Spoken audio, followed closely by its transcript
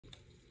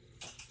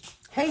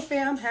Hey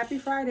fam, happy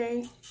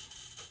Friday.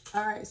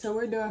 All right, so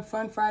we're doing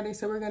Fun Friday,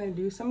 so we're gonna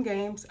do some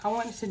games. I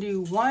wanted to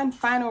do one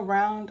final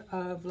round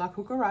of La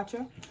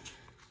Cucaracha,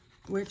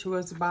 which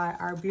was by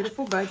our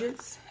beautiful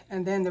budgets.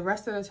 And then the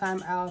rest of the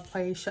time I'll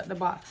play Shut the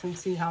Box and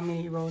see how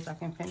many rows I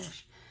can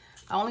finish.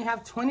 I only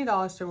have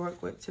 $20 to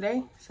work with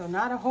today, so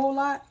not a whole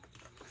lot,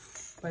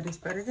 but it's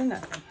better than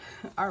nothing.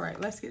 All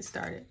right, let's get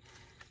started.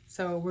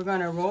 So we're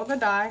gonna roll the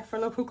die for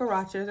La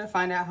Cucaracha to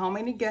find out how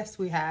many guests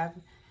we have.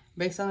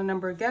 Based on the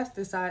number of guests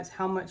decides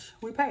how much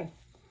we pay.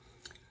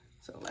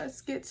 So let's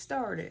get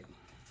started.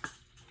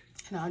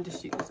 And I'll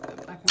just use the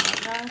black and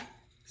white die.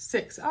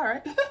 6, all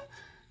right.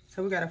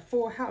 So we got a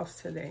full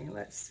house today.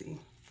 Let's see.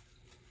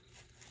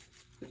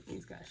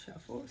 These got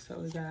shuffled. So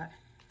we got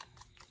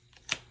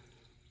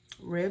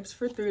ribs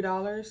for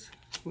 $3.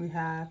 We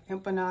have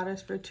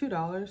empanadas for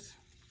 $2.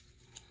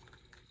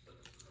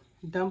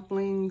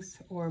 Dumplings,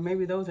 or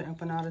maybe those are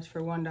empanadas for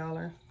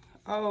 $1.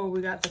 Oh,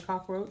 we got the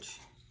cockroach.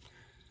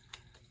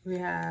 We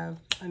have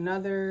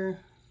another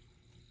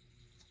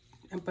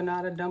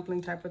empanada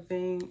dumpling type of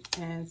thing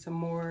and some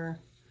more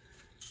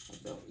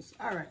of those.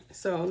 All right,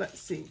 so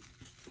let's see.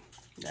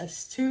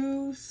 That's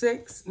 2,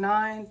 6,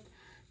 9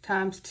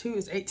 times 2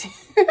 is 18.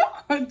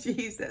 Oh,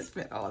 geez, that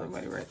spent all the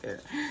money right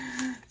there.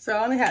 So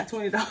I only had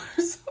 $20.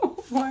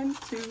 So 1,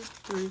 2,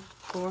 3,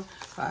 4,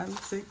 5,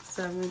 6,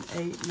 7,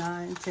 8,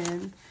 9,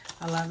 10,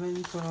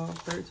 11, 12,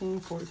 13,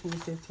 14,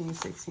 15,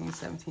 16,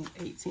 17,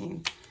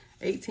 18.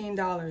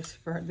 $18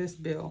 for this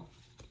bill.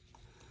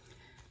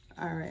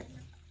 All right,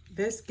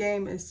 this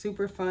game is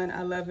super fun.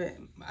 I love it.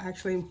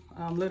 Actually,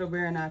 Little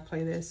Bear and I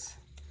play this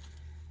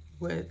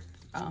with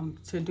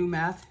to do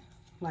math,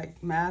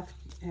 like math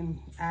and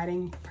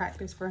adding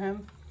practice for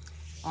him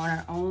on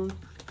our own.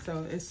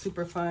 So it's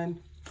super fun.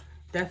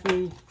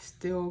 Definitely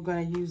still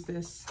gonna use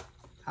this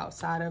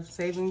outside of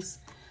savings.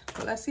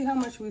 But let's see how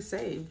much we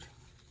saved.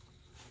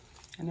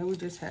 I know we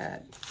just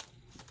had,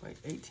 wait,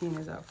 18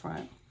 is up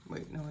front.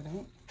 Wait, no it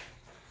ain't.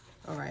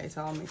 All right, it's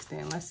all mixed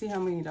in. Let's see how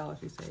many dollars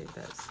we saved.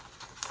 That's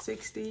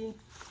 60,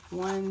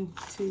 1,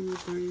 2,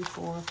 3,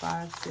 4,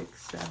 5,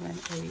 6, 7,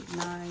 8,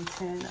 9,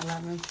 10,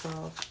 11,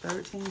 12,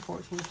 13,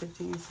 14,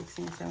 15,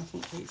 16,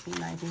 17, 18,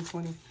 19,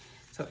 20.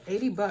 So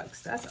 80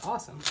 bucks, that's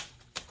awesome.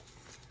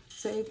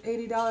 Saved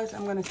 $80,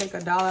 I'm gonna take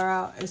 $1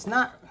 out. It's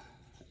not,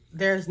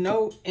 there's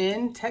no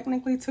end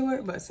technically to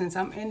it, but since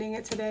I'm ending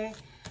it today,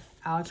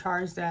 I'll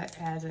charge that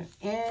as an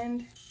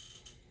end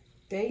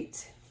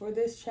date for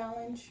this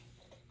challenge.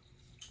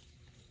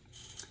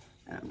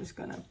 And I'm just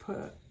gonna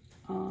put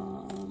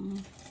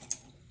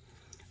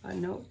a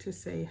note to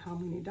say how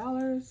many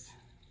dollars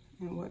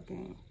and what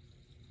game.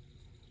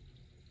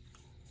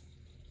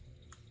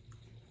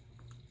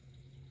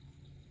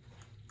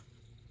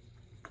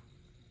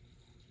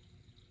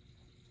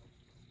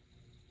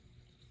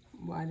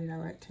 Why did I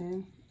write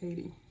 10?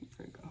 80,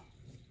 there we go.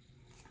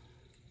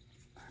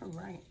 All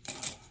right.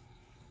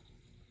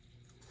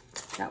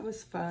 That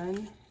was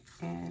fun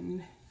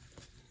and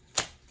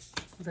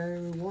very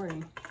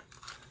rewarding.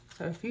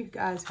 So if you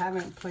guys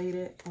haven't played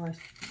it or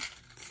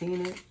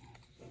seen it,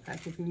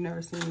 like if you've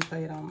never seen me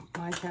play it on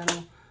my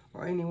channel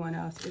or anyone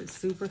else, it's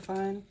super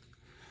fun.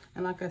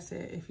 And like I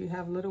said, if you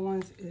have little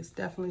ones, it's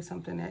definitely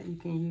something that you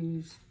can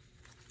use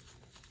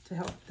to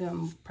help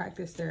them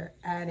practice their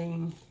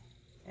adding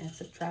and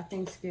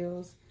subtracting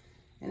skills.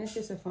 And it's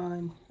just a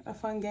fun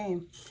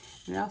game.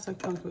 And it also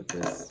comes with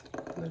this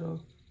little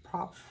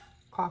prop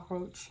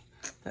cockroach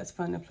that's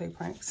fun to play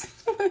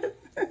pranks with.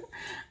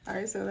 All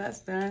right, so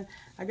that's done.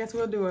 I guess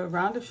we'll do a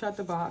round of Shut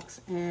the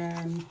Box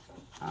and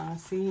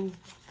see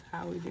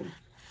how we do.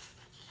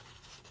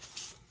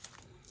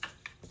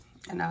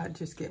 And I'll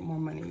just get more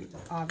money,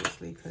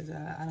 obviously, because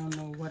I don't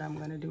know what I'm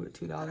going to do with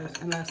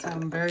 $2 unless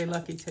I'm very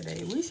lucky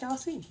today. We shall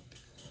see.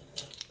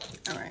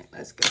 All right,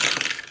 let's go.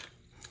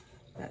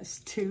 That's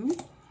 2.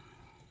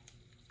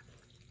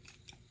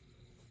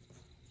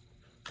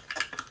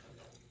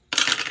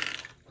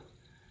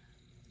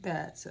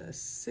 That's a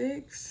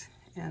 6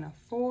 and a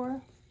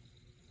 4.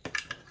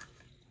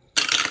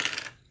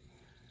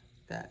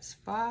 That's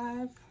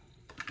 5.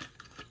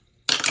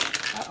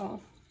 Uh-oh.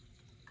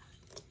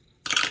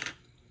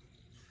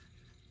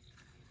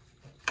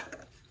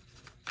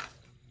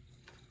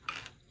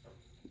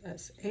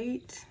 That's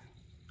 8.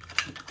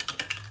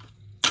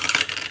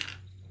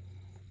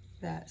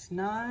 That's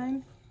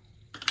 9.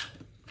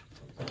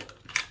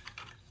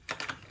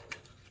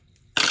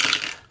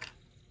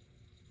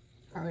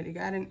 Already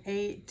got an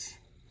 8.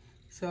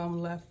 So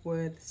I'm left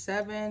with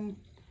 7.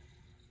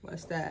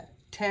 What's that?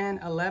 10,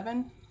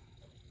 11.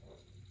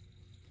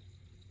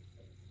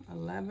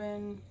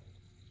 11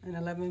 and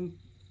 11.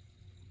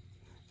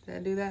 Did I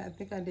do that? I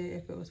think I did.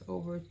 If it was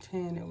over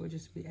 10, it would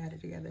just be added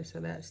together.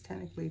 So that's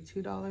technically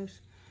 $2.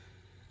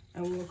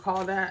 And we'll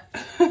call that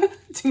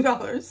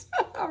 $2.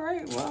 All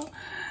right, well,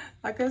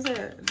 like I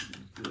said,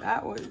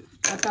 I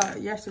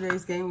thought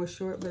yesterday's game was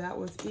short, but that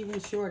was even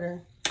shorter.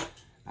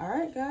 All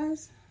right,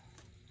 guys,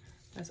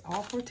 that's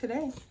all for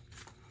today.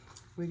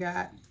 We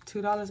got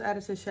 $2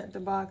 added to Shut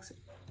the Box,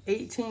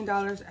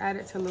 $18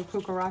 added to La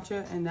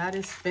Cucaracha, and that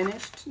is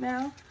finished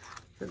now.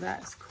 So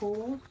that's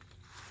cool.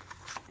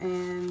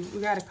 And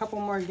we got a couple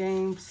more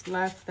games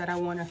left that I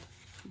want to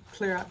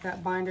clear out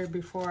that binder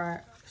before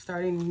I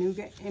start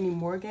any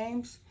more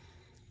games.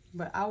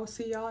 But I will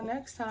see y'all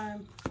next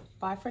time.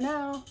 Bye for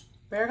now.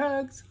 Bear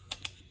hugs.